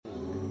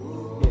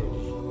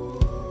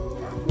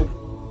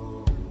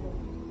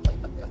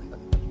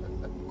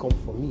come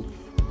for me.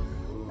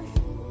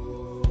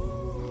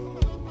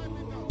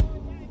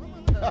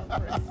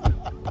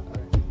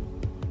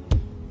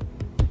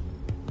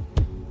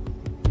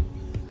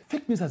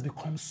 Fake news has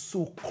become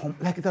so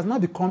like it has not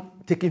become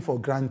taken for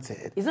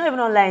granted. It's not even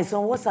online. It's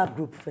on WhatsApp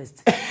group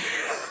first.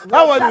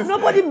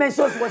 Nobody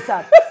mentions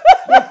WhatsApp.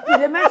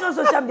 they mention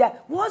social media.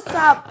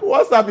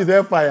 WhatsApp is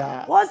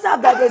hellfire.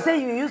 WhatsApp that they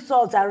say you use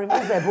salt and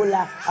remove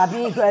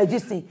Ebola.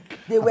 This thing.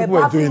 People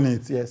were doing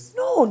it, yes.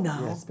 No,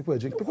 now. Yes, people are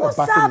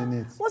battling in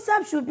it.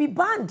 WhatsApp should be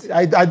banned.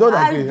 I don't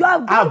agree.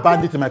 I've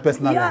banned it in my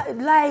personal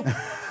life.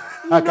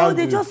 Like,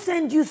 they just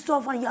send you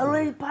stuff and you're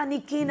already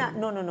panicking.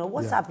 No.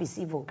 WhatsApp is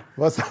evil.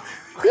 WhatsApp.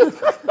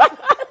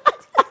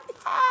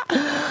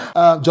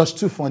 Just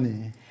too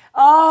funny.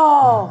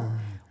 Oh,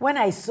 when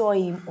I saw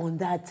him on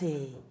that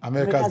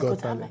America's Got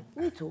Talent.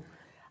 I'm like, wait,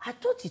 I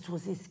thought it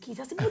was a skit.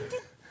 I said, but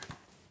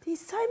the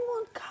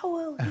Simon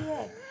Cowell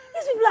here.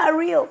 These people are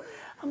real.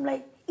 I'm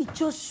like, it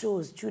just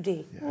shows,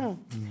 Judy. Yeah.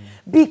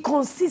 Be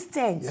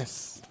consistent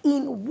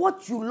in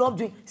what you love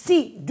doing.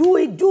 See, do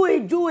it.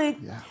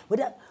 Yeah.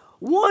 But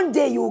one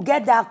day you will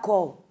get that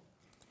call.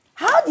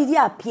 How did he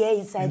appear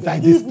inside there?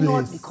 This if place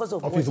not because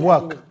of his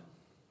work. Doing?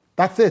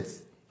 That's it.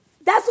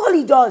 That's all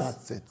he does.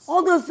 That's it.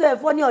 All those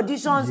funny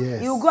auditions,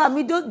 you go. I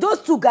mean,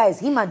 those two guys,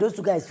 him and those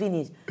two guys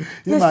finished.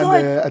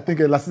 I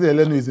think Lassie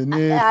Elenu is in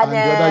it, and the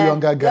other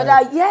younger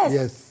guy.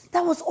 Yes.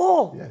 That was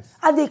all. Yes.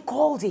 And they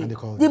called him.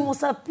 They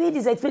must have paid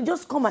his expense.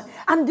 Just come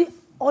and the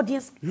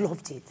audience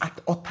loved it.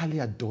 Utterly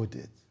adored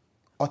it.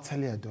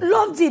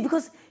 Loved it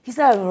because he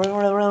said,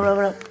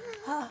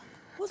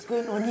 what's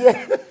going on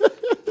here?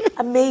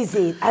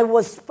 Amazing. I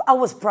was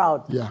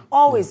proud. Yeah.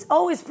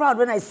 Always proud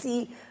when I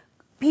see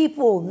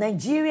people,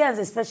 Nigerians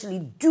especially,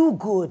 do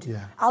good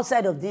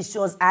outside of these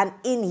shows and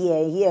in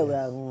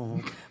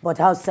here. But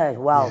outside,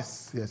 wow.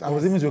 Yes. I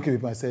was even joking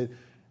with him. I said,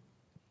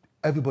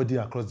 everybody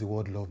across the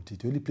world loved it.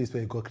 The only place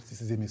where he got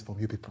criticism is from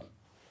you people.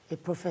 A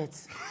prophet.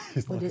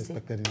 He's not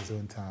respected in his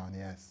own town,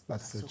 yes.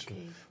 That's so true.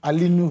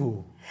 Ali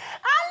Nuhu.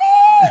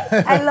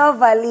 Ali! I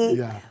love Ali.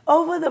 Yeah.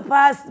 Over the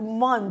past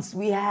months,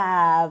 we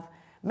have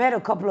met a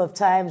couple of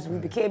times. We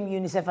became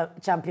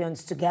UNICEF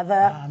champions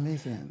together.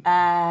 Amazing.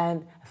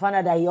 And I found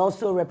out that he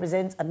also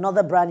represents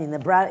another brand in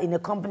the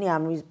company.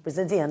 I'm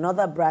representing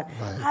another brand.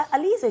 Right.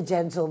 Ali is a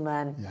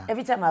gentleman. Yeah.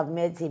 Every time I've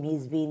met him,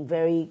 he's been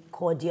very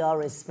cordial,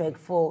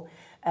 respectful,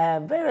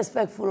 very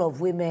respectful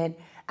of women.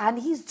 And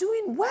he's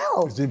doing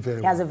well. He's doing very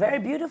He has well. a very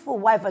beautiful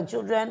wife and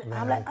children. Right.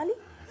 I'm like, Ali,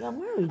 you're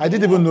married. I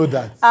didn't even know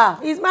that.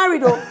 He's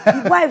married though.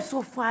 His wife's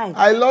so fine.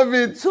 I love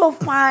it. So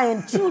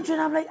fine. Children,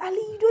 I'm like, Ali,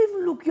 you don't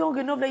even look young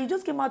enough. Like, you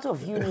just came out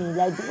of uni,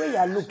 like the way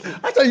you're looking.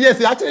 Actually, yes,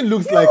 he actually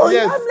looks like,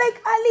 yes. I'm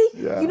like, Ali.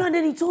 Yeah. And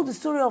then he told the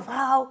story of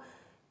how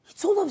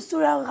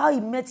he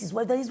met his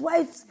wife, that his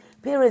wife's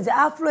parents are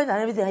affluent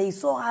and everything. And he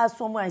saw her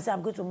somewhere and he said,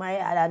 I'm going to marry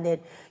her. And then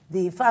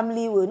the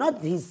family were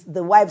not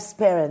the wife's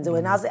parents. They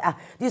were now saying,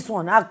 this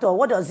one, actor,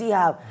 what does he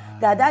have?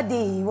 That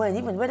day he went,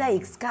 even whether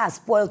his car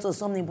spoiled or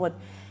something, but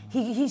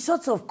he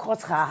sort of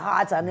caught her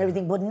heart and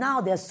everything. But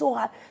now they're so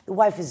hard. The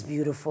wife is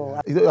beautiful.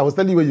 Yeah. I was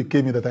telling you when you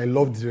came in that I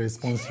loved the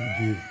response you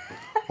gave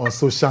on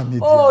social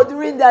media. Oh,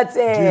 during that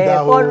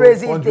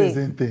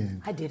fundraising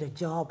thing. I did a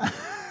job.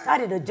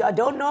 I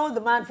don't know the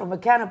man from a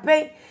can of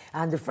paint.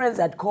 And the friends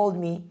that called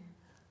me,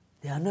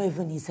 they are not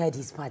even inside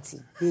his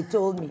party. They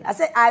told me. I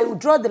said, I will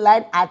draw the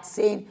line at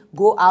saying,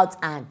 go out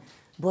and.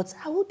 But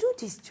I will do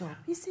this job.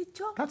 It's a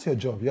job. That's your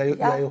job. You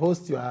are a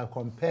host. You are a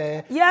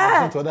compare.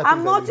 Yeah,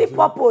 I'm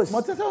multi-purpose.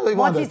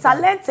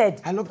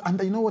 Multi-talented.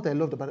 And you know what I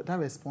loved about that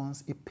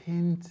response? It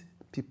pained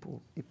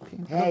people.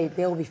 Hey,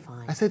 they'll be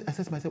fine. I said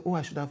to myself,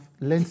 I should have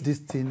learned this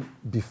thing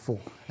before.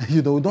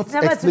 Not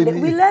never too late.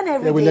 We learn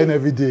every day. We learn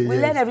every day. We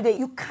learn every day.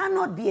 You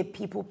cannot be a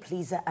people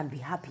pleaser and be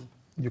happy.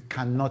 You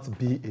cannot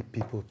be a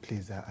people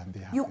pleaser and be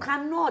happy. You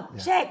cannot.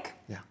 Yeah. Check.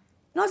 Yeah.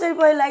 Not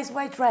everybody likes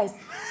white rice.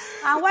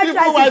 And white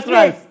rice is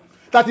plain.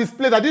 That is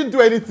plain. I didn't do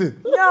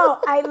anything. No,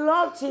 I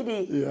love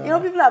Chidi. Yeah.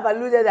 People have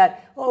alluded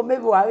that,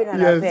 maybe we're having an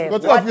affair.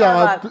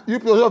 But you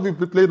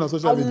be playing on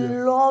social media.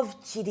 I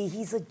love Chidi.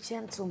 He's a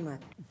gentleman.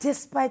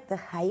 Despite the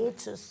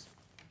hiatus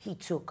he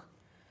took,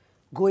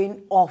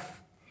 going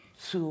off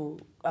to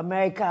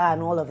America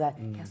and all of that,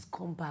 he has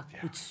come back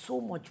with so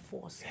much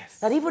force. Yes.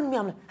 That even me,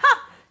 I'm like,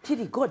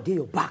 Chidi, God, they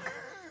your back.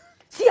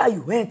 See how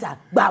you went and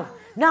bam.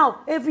 Now,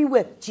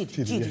 everywhere,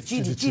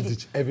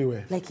 Chidi.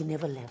 Everywhere. Like he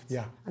never left.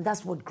 Yeah. And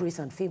that's what grace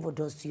and favor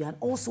does to you. And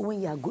also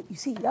when you are good, you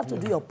see, you have to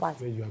do your part.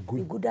 When you are good.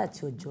 You're good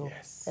at your job.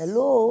 Yes.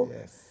 Hello?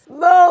 Yes.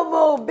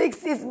 Mo, big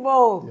sis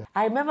Mo. Yeah.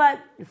 I remember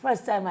the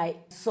first time I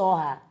saw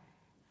her,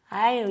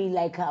 I didn't really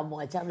like her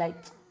much. I'm like,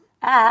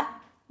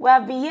 we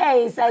have been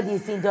here inside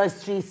this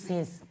industry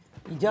since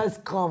you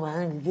just come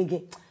and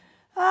Becky.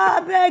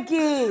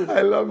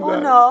 I love that. Oh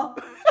no.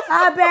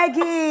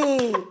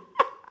 Becky.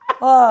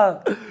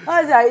 Oh,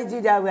 how did I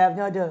do that? We have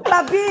not done.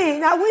 Baby,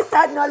 now we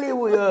start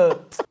Nollywood.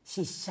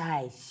 She's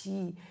shy.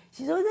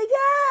 She's always like,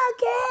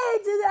 okay.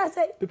 I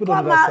said, people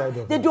don't know that side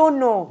of They her. don't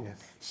know. Yes.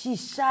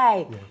 she's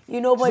shy, Yes. you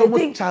know, but She's you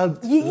almost think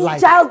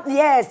childlike.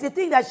 yes, you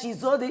think that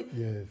she's all the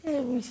Yes.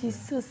 hey, she's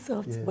so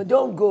soft. Yes. But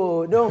don't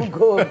go.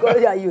 Go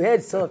there, you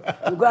head soft.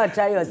 You go and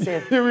try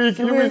yourself. You will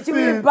She see.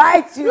 will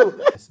bite you.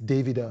 Yes,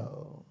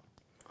 Davido.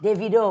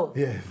 Davido.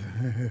 Yes.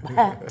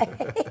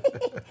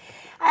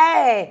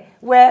 Hey,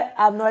 well,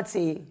 I'm not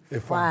a A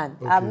fan. fan.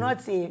 Okay. I'm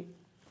not a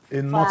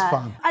Not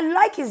fan. I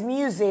like his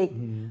music,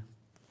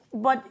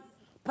 but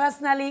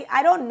personally,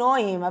 I don't know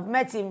him. I've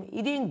met him.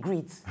 He didn't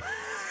greet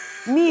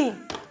me.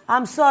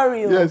 I'm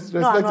sorry. Yes, no,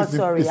 I'm respect not is-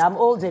 sorry. is- I'm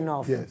old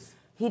enough. Yes.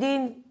 He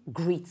didn't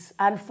greet,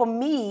 and for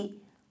me,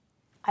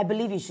 I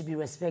believe you should be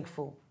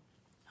respectful.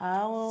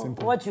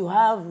 Simple. What you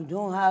have, you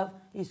don't have,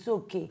 it's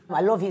okay.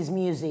 I love his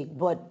music,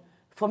 but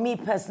for me,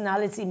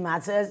 personality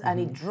matters, and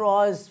it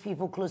draws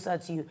people closer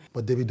to you.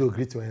 But Davido,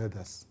 greet your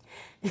elders.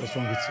 What's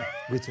wrong with you?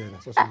 Greet your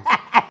elders. What's wrong with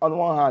you? On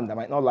one hand, I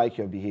might not like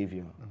your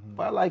behavior,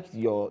 but I like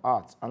your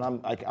art, and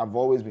I've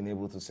always been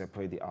able to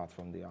separate the art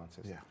from the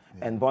artist. Yeah.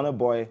 And Burna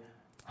Boy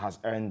has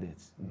earned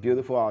it.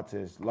 Beautiful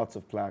artist, lots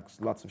of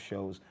plaques, lots of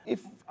shows.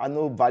 If I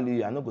know value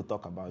you, I know go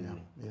talk about you.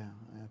 Yeah,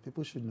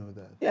 people should know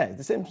that. Yeah,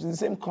 it's the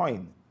same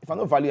coin. If I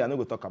know value, I know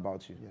go talk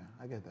about you. Yeah,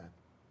 I get that.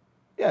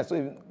 Yeah, so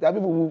there are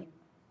people who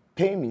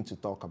pay me to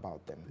talk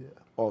about them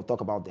or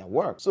talk about their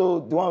work. So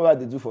the one where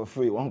they do for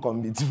free won't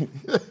come meet me.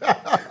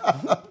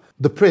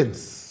 The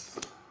Prince.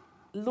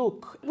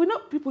 Look, we know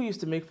people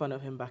used to make fun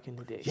of him back in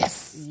the day.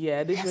 Yes.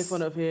 Yeah, they used to make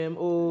fun of him.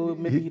 Oh,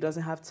 maybe he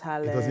doesn't have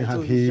talent. He doesn't have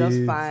oh, he's just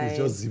hits, fine. he's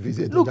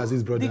just Look,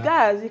 his brother. the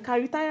guy, he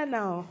can retire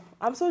now.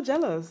 I'm so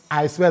jealous.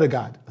 I swear to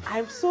God.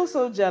 I'm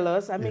so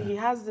jealous. I mean, he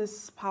has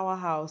this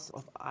powerhouse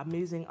of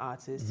amazing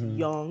artists,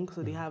 young,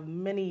 so they have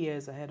many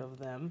years ahead of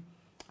them.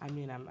 I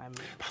mean, I'm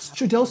That's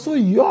true. They're also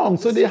young,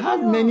 so they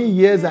have many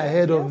years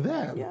ahead of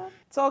them. yeah.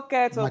 Talk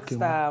Makinwa.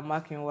 star,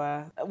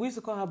 Makinwa. We used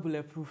to call her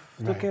bulletproof.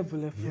 Right. Toke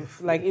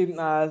bulletproof. Like in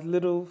our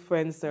little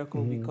friend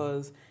circle,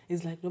 because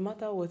it's like no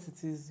matter what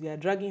it is, you're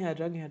dragging her.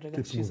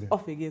 Keeps She's moving.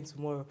 off again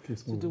tomorrow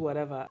Keeps to moving. do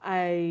whatever.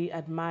 I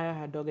admire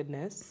her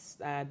doggedness.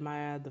 I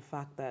admire the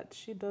fact that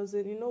she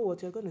doesn't, you know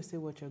what, you're going to say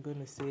what you're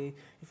going to say.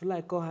 If you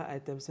like, call her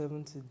item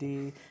 7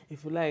 today.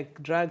 If you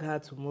like, drag her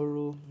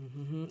tomorrow.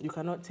 You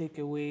cannot take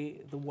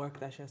away the work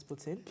that she has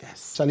put in.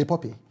 Yes. Charlie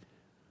Poppy.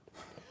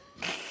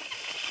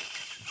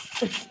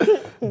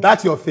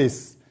 That your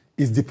face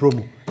is the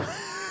promo.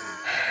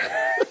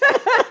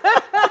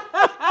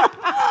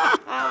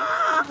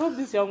 I hope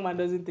this young man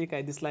doesn't think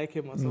I dislike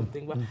him or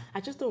something, but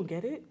I just don't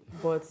get it.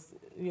 But,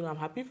 you know, I'm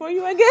happy for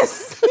you, I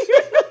guess.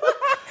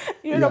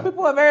 you know, Yeah.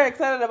 people are very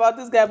excited about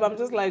this guy, but I'm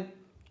just like,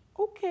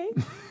 okay.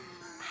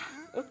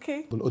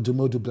 Okay.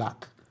 Odumodu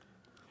Black.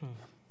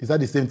 Is that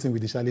the same thing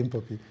with the Charlie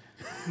Poppy?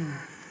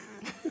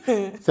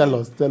 Tell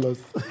us.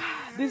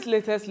 These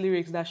latest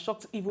lyrics that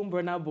shocked even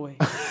Burna Boy.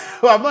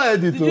 I'm not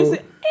editor. Did you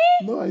say,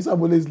 No, I'm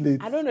always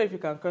late. I don't know if you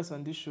can curse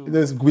on this show.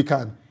 Yes, we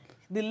can.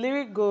 The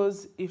lyric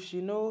goes, if she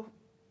no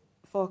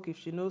fuck, if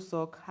she no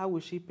suck, how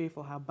will she pay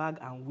for her bag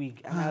and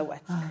wig? And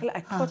I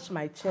touched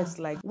my chest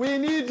like, We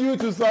need you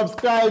to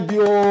subscribe,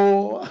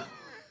 yo.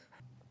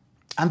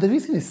 And the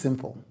reason is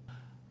simple.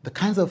 The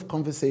kinds of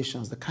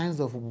conversations, the kinds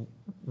of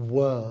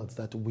words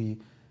that we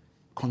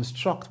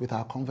construct with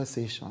our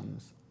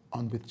conversations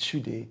on with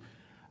Chude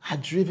are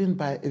driven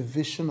by a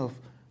vision of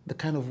the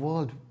kind of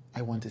world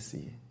I want to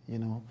see, you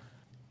know.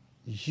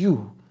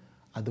 You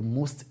are the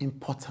most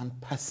important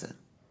person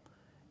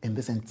in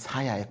this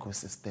entire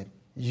ecosystem.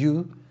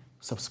 You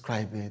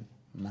subscribing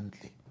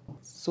monthly.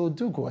 So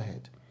do go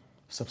ahead,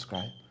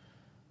 subscribe.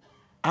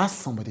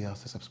 Ask somebody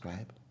else to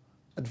subscribe.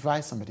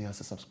 Advise somebody else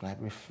to subscribe.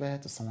 Refer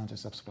to someone to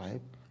subscribe.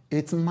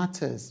 It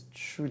matters,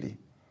 truly.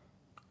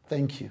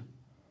 Thank you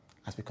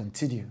as we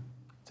continue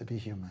to be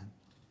human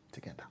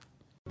together.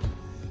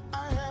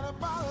 I have